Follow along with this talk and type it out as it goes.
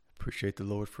Appreciate the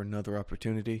Lord for another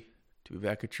opportunity to be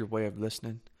back at your way of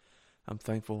listening. I'm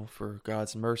thankful for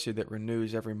God's mercy that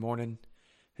renews every morning,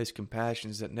 His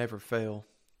compassions that never fail.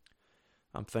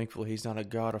 I'm thankful He's not a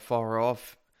God afar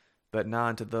off, but nigh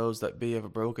unto those that be of a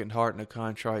broken heart and a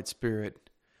contrite spirit.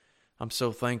 I'm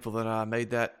so thankful that I made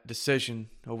that decision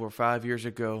over 5 years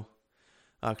ago.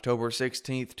 October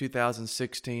 16th,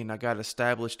 2016, I got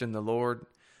established in the Lord.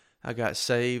 I got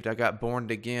saved. I got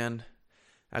born again.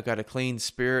 I got a clean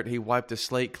spirit. He wiped the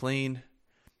slate clean.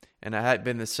 And I hadn't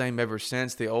been the same ever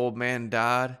since. The old man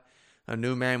died. A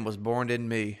new man was born in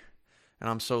me. And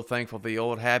I'm so thankful the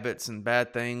old habits and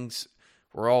bad things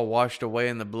were all washed away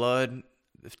in the blood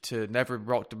to never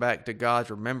brought back to God's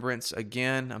remembrance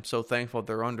again. I'm so thankful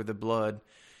they're under the blood.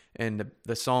 And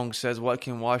the song says, what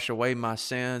can wash away my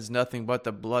sins? Nothing but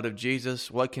the blood of Jesus.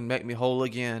 What can make me whole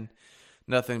again?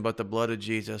 Nothing but the blood of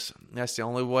Jesus. That's the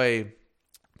only way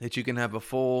that you can have a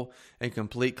full and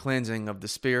complete cleansing of the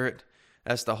Spirit.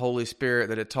 That's the Holy Spirit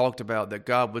that it talked about that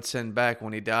God would send back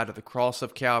when He died at the cross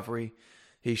of Calvary.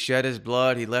 He shed His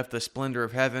blood. He left the splendor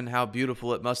of heaven. How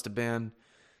beautiful it must have been.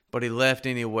 But He left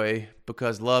anyway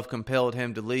because love compelled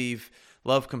Him to leave.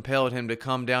 Love compelled Him to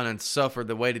come down and suffer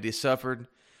the way that He suffered.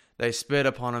 They spit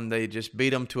upon Him. They just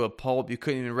beat Him to a pulp. You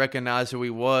couldn't even recognize who He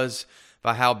was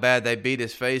by how bad they beat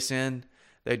His face in.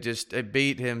 They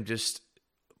beat Him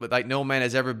but like no man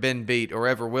has ever been beat or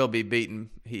ever will be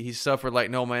beaten. He suffered like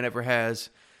no man ever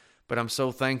has. But I'm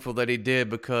so thankful that He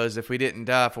did, because if He didn't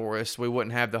die for us, we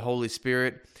wouldn't have the Holy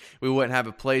Spirit. We wouldn't have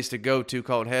a place to go to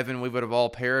called heaven. We would have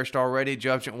all perished already.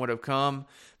 Judgment would have come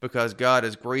because God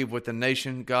is grieved with the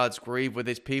nation. God's grieved with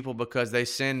His people because they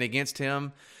sinned against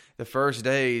Him. The first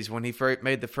days when He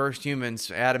made the first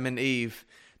humans, Adam and Eve,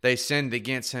 they sinned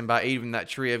against Him by eating that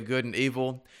tree of good and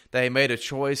evil. They made a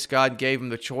choice. God gave them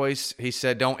the choice. He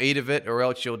said, don't eat of it or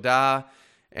else you'll die.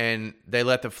 And they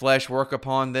let the flesh work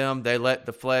upon them. They let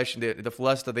the flesh, the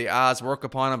lust of the eyes work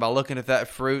upon them by looking at that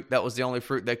fruit. That was the only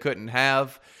fruit they couldn't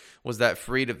have, was that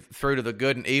fruit of the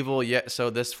good and evil. Yet, so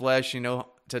this flesh,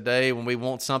 today when we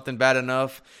want something bad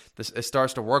enough, it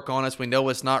starts to work on us. We know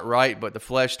it's not right, but the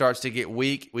flesh starts to get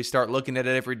weak. We start looking at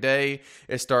it every day.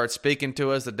 It starts speaking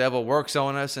to us. The devil works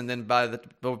on us, and then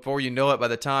before you know it, by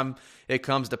the time it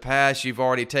comes to pass, you've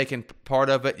already taken part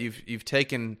of it. You've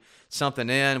taken something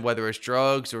in, whether it's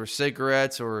drugs or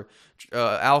cigarettes or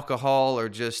alcohol or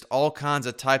just all kinds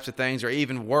of types of things, or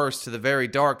even worse, to the very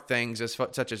dark things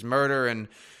such as murder and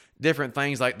different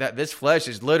things like that. This flesh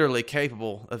is literally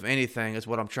capable of anything, is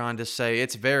what I'm trying to say.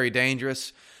 It's very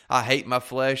dangerous. I hate my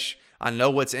flesh. I know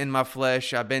what's in my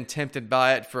flesh. I've been tempted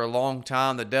by it for a long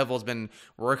time. The devil's been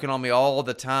working on me all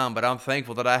the time, but I'm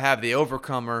thankful that I have the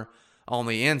overcomer on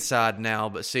the inside now.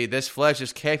 But see, this flesh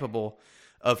is capable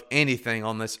of anything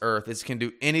on this earth. It can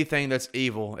do anything that's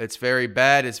evil. It's very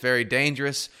bad. It's very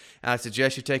dangerous. And I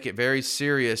suggest you take it very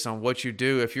serious on what you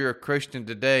do. If you're a Christian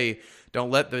today, don't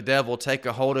let the devil take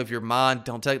a hold of your mind.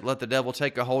 Let the devil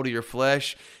take a hold of your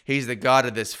flesh. He's the god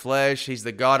of this flesh. He's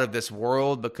the god of this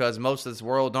world, because most of this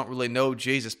world don't really know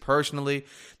Jesus personally.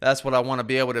 That's what I want to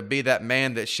be able to be, that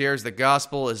man that shares the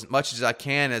gospel as much as I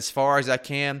can, as far as I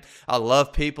can. I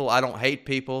love people. I don't hate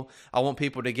people. I want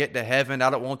people to get to heaven. I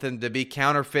don't want them to be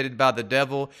counterfeited by the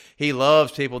devil. He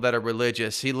loves people that are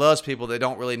religious. He loves people that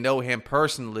don't really know Him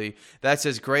personally. That's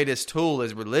His greatest tool,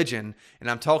 is religion. And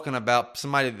I'm talking about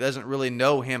somebody that doesn't really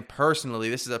know Him personally.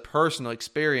 This is a personal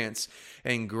experience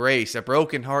and grace, a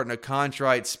broken heart and a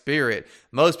contrite spirit.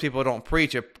 Most people don't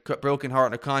preach a broken heart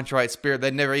and a contrite spirit.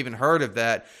 They've never even heard of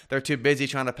that. They're too busy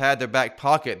trying to pad their back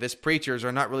pocket. These preachers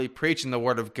are not really preaching the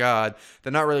Word of God.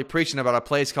 They're not really preaching about a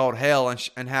place called hell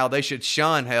and how they should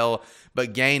shun hell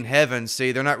but gain heaven.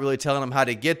 See, they're not really telling them how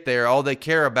to get there. All they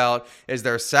care about is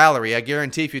their salary. I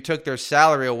guarantee if you took their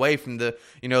salary away from the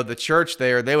church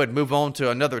there, they would move on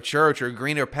to another church or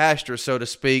greener pasture, so to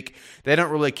speak. They don't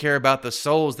really care about the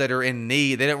souls that are in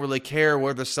need. They don't really care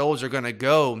where the souls are going to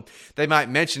go. They might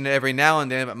mention it every now and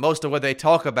then, but most of what they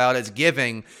talk about is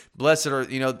giving. Blessed are,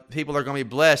 people are going to be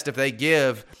blessed if they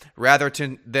give rather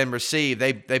than receive.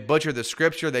 They butcher the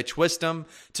scripture. They twist them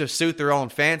to suit their own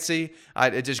fancy.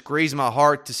 It just grieves my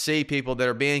heart to see people that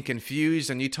are being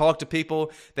confused. And you talk to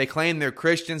people, they claim they're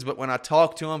Christians, but when I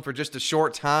talk to them for just a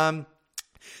short time,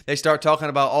 they start talking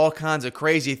about all kinds of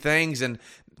crazy things, and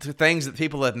things that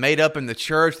people have made up in the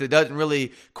church that doesn't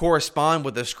really correspond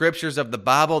with the scriptures of the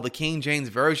Bible, the King James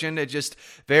Version. It's just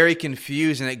very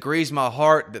confusing. It grieves my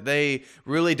heart that they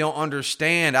really don't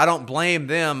understand. I don't blame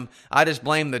them. I just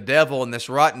blame the devil and this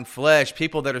rotten flesh.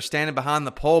 People that are standing behind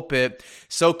the pulpit,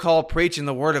 so-called preaching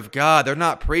the word of God. They're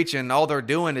not preaching. All they're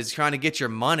doing is trying to get your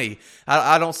money.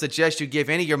 I don't suggest you give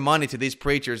any of your money to these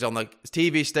preachers on the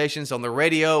TV stations, on the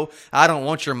radio. I don't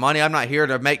want your money. I'm not here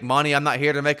to make money. I'm not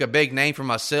here to make a big name for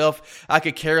myself. I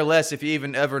could care less if you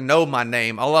even ever know my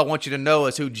name. All I want you to know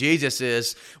is who Jesus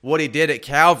is, what he did at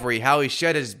Calvary, how he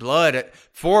shed his blood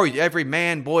for every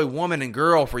man, boy, woman, and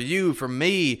girl, for you, for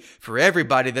me, for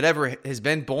everybody that ever has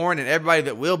been born and everybody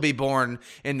that will be born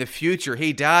in the future.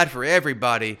 He died for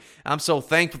everybody. I'm so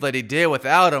thankful that he did.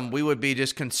 Without him, we would be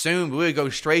just consumed. We would go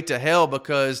straight to hell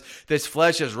because this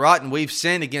flesh is rotten. We've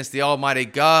sinned against the Almighty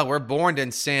God. We're born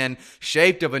in sin,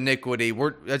 shaped of iniquity.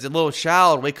 As a little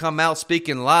child, we come out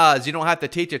speaking lies. You don't have to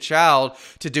teach a child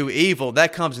to do evil.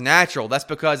 That comes natural. That's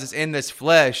because it's in this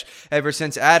flesh. Ever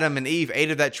since Adam and Eve ate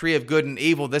of that tree of good and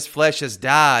evil, this flesh has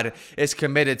died. It's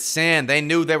committed sin. They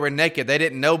knew they were naked. They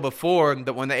didn't know before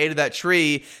that when they ate of that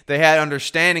tree, they had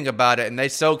understanding about it, and they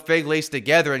sewed fig leaves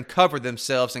together and covered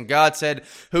themselves. And God said,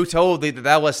 who told thee that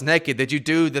thou wast naked? Did you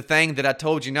do the thing that I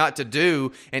told you not to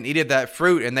do and eat of that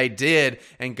fruit? And they did,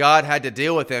 and God had to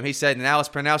deal with them. He said, now it's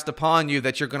pronounced upon you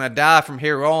that you're going to die from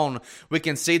here on. We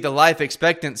can see the life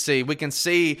expectancy. We can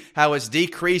see how it's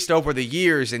decreased over the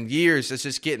years and years. It's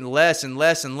just getting less and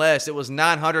less and less. It was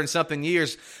 900 and something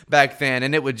years back then,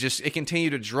 and it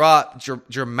continued to drop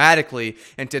dramatically.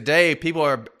 And today, people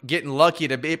are getting lucky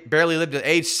to barely live to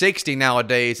age 60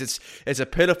 nowadays. It's a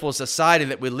pitiful society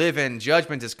that we live in.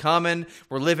 Judgment is coming.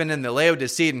 We're living in the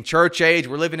Laodicean church age.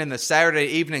 We're living in the Saturday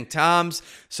evening times,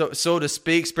 so to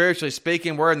speak. Spiritually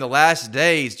speaking, we're in the last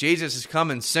days. Jesus is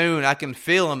coming soon. I can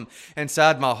feel him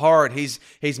inside my heart. He's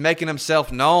making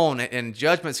himself known, and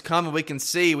judgment's coming. We can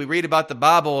see. We read about the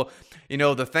Bible. You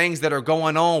know, the things that are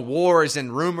going on, wars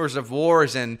and rumors of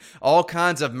wars and all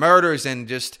kinds of murders and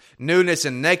just newness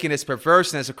and nakedness,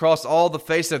 perverseness across all the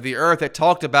face of the earth that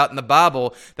talked about in the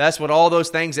Bible. That's what all those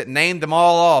things that named them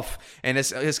all off. And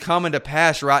it's coming to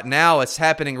pass right now. It's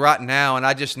happening right now. And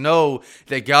I just know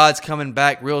that God's coming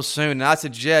back real soon. And I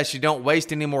suggest you don't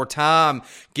waste any more time.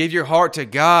 Give your heart to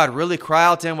God. Really cry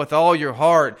out to him with all your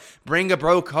heart. Bring a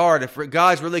broke heart. If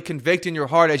God's really convicting your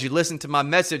heart as you listen to my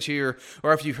message here,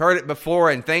 or if you've heard it before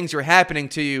and things are happening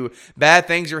to you, bad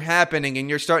things are happening and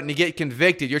you're starting to get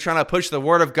convicted, you're trying to push the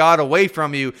word of God away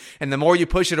from you, and the more you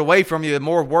push it away from you, the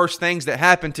more worse things that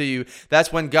happen to you.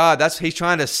 That's when he's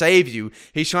trying to save you.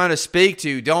 He's trying to speak to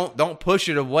you. Don't push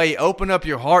it away. Open up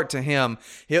your heart to him.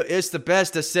 It's the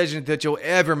best decision that you'll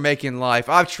ever make in life.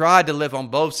 I've tried to live on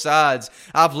both sides.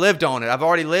 I've lived on it. I've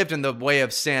already lived in the way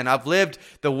of sin. I've lived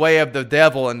the way of the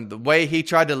devil and the way he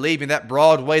tried to lead me, that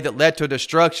broad way that led to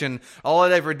destruction. All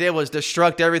it ever did was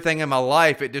destruct everything in my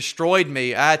life. It destroyed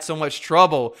me. I had so much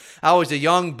trouble. I was a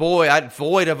young boy. I had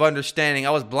void of understanding. I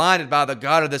was blinded by the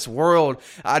God of this world.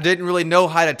 I didn't really know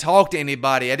how to talk to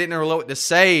anybody. I didn't really know what to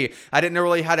say. I didn't know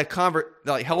really how to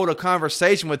hold a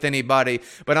conversation with anybody.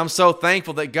 But I'm so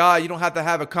thankful that God, you don't have to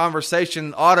have a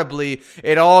conversation audibly.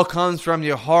 It all comes from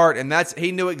your heart. And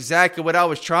he knew exactly what I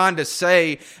was trying to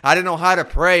say. I didn't know how to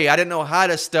pray. I didn't know how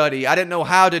to study. I didn't know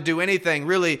how to do anything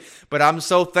really. But I'm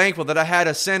so thankful that I had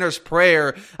a sinner's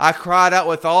prayer. I cried out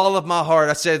with all of my heart.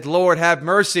 I said, Lord, have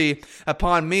mercy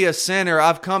upon me, a sinner.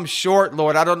 I've come short,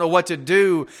 Lord. I don't know what to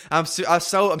do. I'm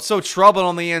so troubled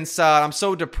on the inside. I'm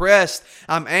so depressed.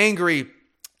 I'm angry.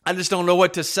 I just don't know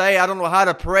what to say. I don't know how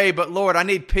to pray, but Lord, I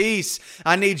need peace.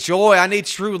 I need joy. I need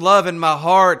true love in my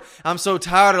heart. I'm so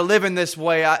tired of living this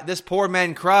way. This poor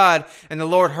man cried, and the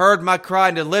Lord heard my cry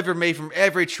and delivered me from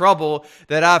every trouble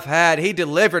that I've had. He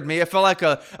delivered me. It felt like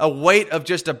a weight of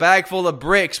just a bag full of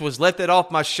bricks was lifted off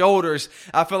my shoulders.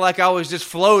 I felt like I was just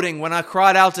floating when I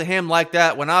cried out to him like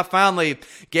that. When I finally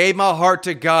gave my heart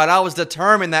to God, I was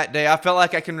determined that day. I felt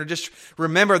like I can just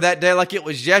remember that day like it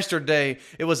was yesterday.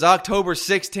 It was October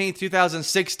 16th.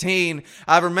 2016.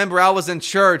 I remember I was in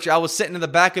church. I was sitting in the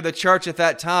back of the church at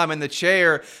that time in the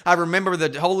chair. I remember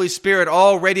the Holy Spirit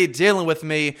already dealing with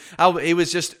me. He was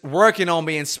just working on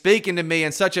me and speaking to me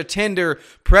in such a tender,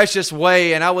 precious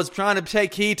way. And I was trying to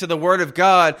take heed to the Word of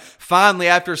God. Finally,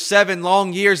 after 7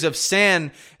 long years of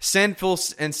sin, sinful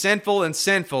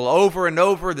over and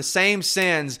over, the same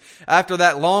sins. After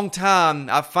that long time,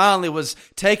 I finally was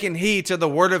taking heed to the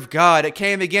Word of God. It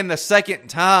came again the second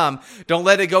time. Don't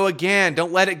let it go again.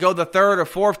 Don't let it go the third or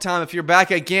fourth time. If you're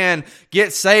back again,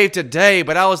 get saved today.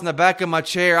 But I was in the back of my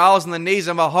chair. I was on the knees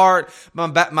of my heart.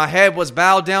 My head was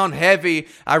bowed down heavy.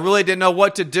 I really didn't know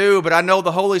what to do, but I know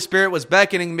the Holy Spirit was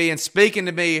beckoning me and speaking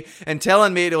to me and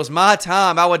telling me it was my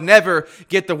time. I would never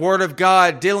get the Word of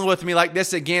God dealing with me like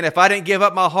this again. If I didn't give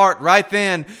up my heart right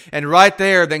then and right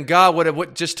there, then God would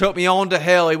have just took me on to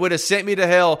hell. He would have sent me to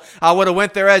hell. I would have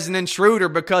went there as an intruder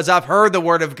because I've heard the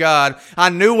Word of God. I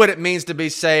knew what it means to be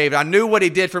saved. I knew what He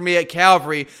did for me at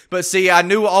Calvary. But see, I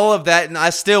knew all of that and I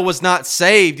still was not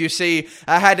saved. You see,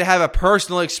 I had to have a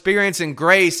personal experience in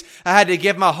grace. I had to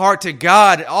give my heart to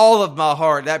God, all of my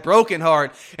heart, that broken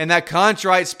heart and that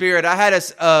contrite spirit. I had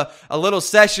a little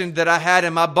session that I had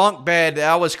in my bunk bed.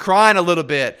 I was crying a little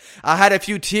bit. I had a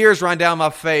few tears run down my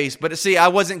face. But see, I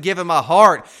wasn't giving my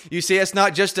heart. You see, it's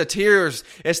not just a tears.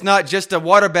 It's not just a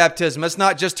water baptism. It's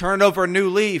not just turning over a new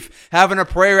leaf, having a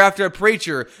prayer after a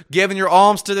preacher, giving your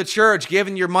alms to the church,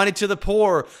 giving your money to the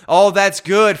poor. All that's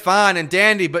good, fine, and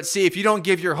dandy. But see, if you don't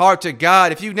give your heart to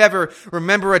God, if you never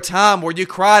remember a time where you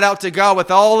cried out to God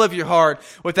with all of your heart,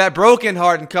 with that broken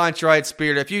heart and contrite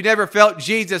spirit, if you never felt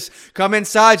Jesus come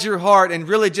inside your heart and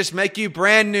really just make you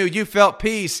brand new, you felt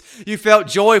peace, you felt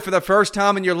joy for the first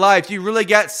time in your life, you really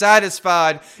got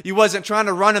satisfied, you wasn't trying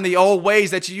to run in the old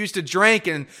ways that you used to drink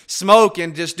and smoke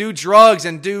and just do drugs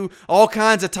and do all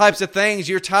kinds of types of things.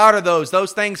 You're tired of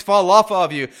those things fall off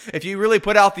of you. If you really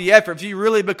put out the effort, if you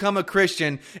really become a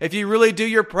Christian, if you really do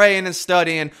your praying and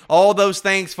studying, all those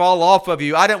things fall off of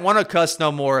you. I didn't want to cuss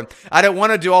no more. I didn't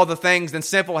want to do all the things and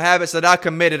sinful habits that I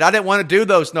committed. I didn't want to do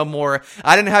those no more.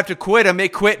 I didn't have to quit them.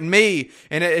 It quit me.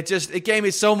 And it gave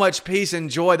me so much peace and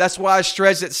joy. That's why I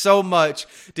stress it so much.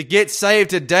 To get saved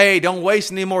today, don't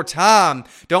waste any more time.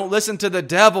 Don't listen to the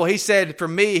devil. He said, for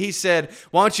me, he said,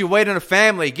 why don't you wait on a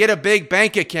family? Get a big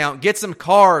bank account. Get some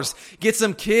cars. Get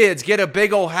some kids. Get a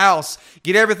big old house.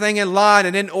 Get everything in line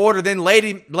and in order. Then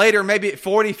later, maybe at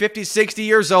 40, 50, 60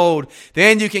 years old,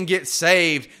 then you can get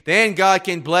saved. Then God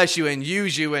can bless you and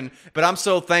use you. But I'm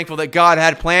so thankful that God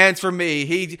had plans for me.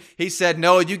 He said,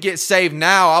 no, you get saved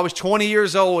now. I was 20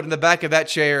 years old in the back of that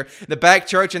chair, the back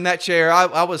church in that chair.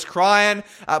 I was crying.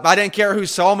 I didn't care who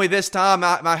saw me this time.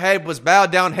 My head was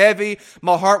bowed down heavy.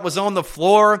 My heart was on the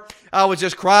floor. I was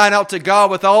just crying out to God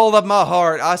with all of my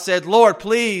heart. I said, Lord,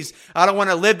 please, I don't want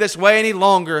to live this way any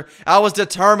longer. I was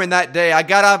determined that day. I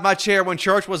got out of my chair when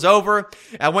church was over.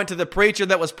 I went to the preacher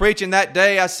that was preaching that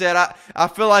day. I said, I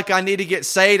feel like I need to get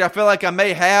saved. I feel like I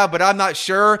may have, but I'm not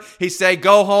sure. He said,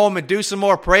 go home and do some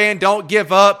more praying. Don't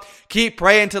give up. Keep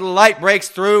praying till the light breaks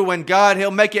through. When God,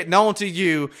 He'll make it known to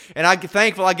you. And I'm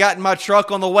thankful I got in my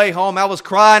truck on the way home. I was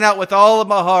crying out with all of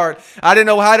my heart. I didn't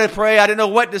know how to pray. I didn't know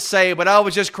what to say, but I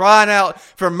was just crying out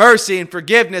for mercy and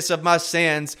forgiveness of my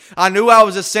sins. I knew I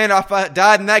was a sinner. If I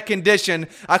died in that condition,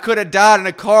 I could have died in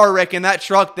a car wreck in that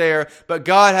truck there. But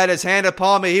God had His hand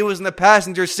upon me. He was in the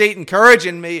passenger seat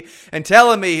encouraging me and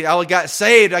telling me I got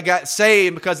saved. I got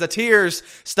saved because the tears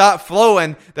stopped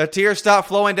flowing. The tears stopped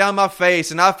flowing down my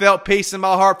face, and I felt peace in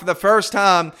my heart for the first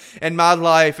time in my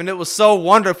life. And it was so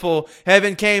wonderful.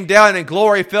 Heaven came down and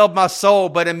glory filled my soul.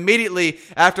 But immediately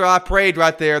after I prayed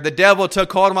right there, the devil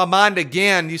took hold of my mind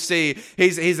again. You see,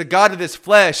 he's a god of this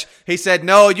flesh. He said,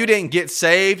 no, you didn't get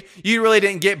saved. You really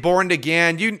didn't get born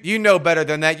again. You know better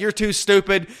than that. You're too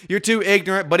stupid. You're too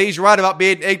ignorant. But he's right about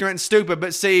being ignorant and stupid.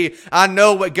 But see, I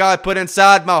know what God put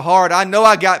inside my heart. I know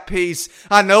I got peace.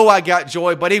 I know I got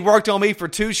joy. But He worked on me for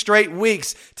 2 straight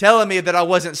weeks telling me that I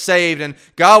wasn't saved. And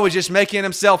God was just making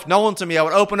Himself known to me. I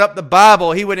would open up the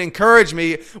Bible. He would encourage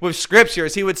me with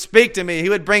scriptures. He would speak to me. He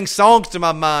would bring songs to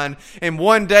my mind. And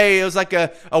one day it was like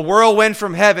a whirlwind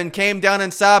from heaven came down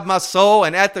inside my soul.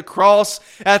 And at the cross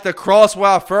where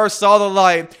I first saw the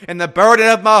light and the burden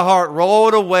of my heart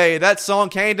rolled away, that song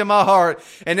came to my heart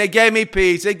and it gave me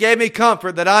peace. It gave me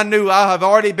comfort that I knew I have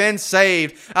already been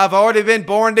saved. I've already been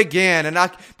born again. And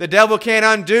the devil can't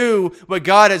undo what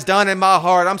God has done in my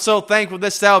heart. I'm so thankful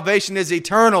this salvation is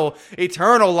eternal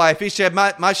life. He said,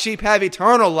 my sheep have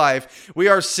eternal life. We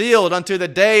are sealed unto the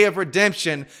day of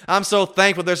redemption. I'm so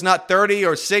thankful there's not 30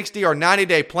 or 60 or 90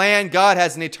 day plan. God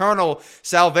has an eternal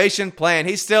salvation plan.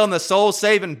 He's still in the soul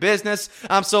saving business.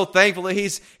 I'm so thankful that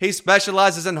he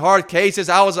specializes in hard cases.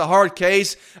 I was a hard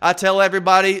case. I tell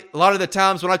everybody a lot of the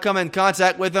times when I come in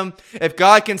contact with them, if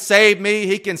God can save me,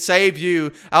 He can save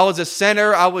you. I was a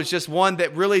sinner. I was just one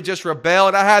that really just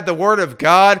rebelled. I had the Word of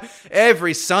God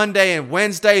every Sunday and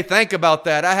Wednesday. Think about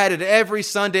that. I had it every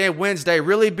Sunday and Wednesday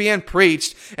really being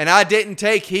preached, and I didn't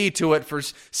take heed to it for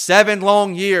 7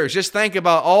 long years. Just think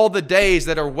about all the days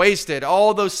that are wasted,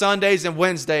 all those Sundays and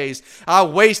Wednesdays. I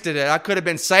wasted it. I could have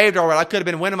been saved already. I could have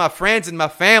been winning my friends and my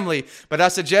family, but I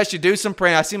suggest you do some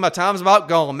praying. I see my time's about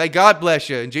gone. May God bless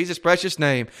you. In Jesus' precious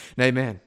name, amen.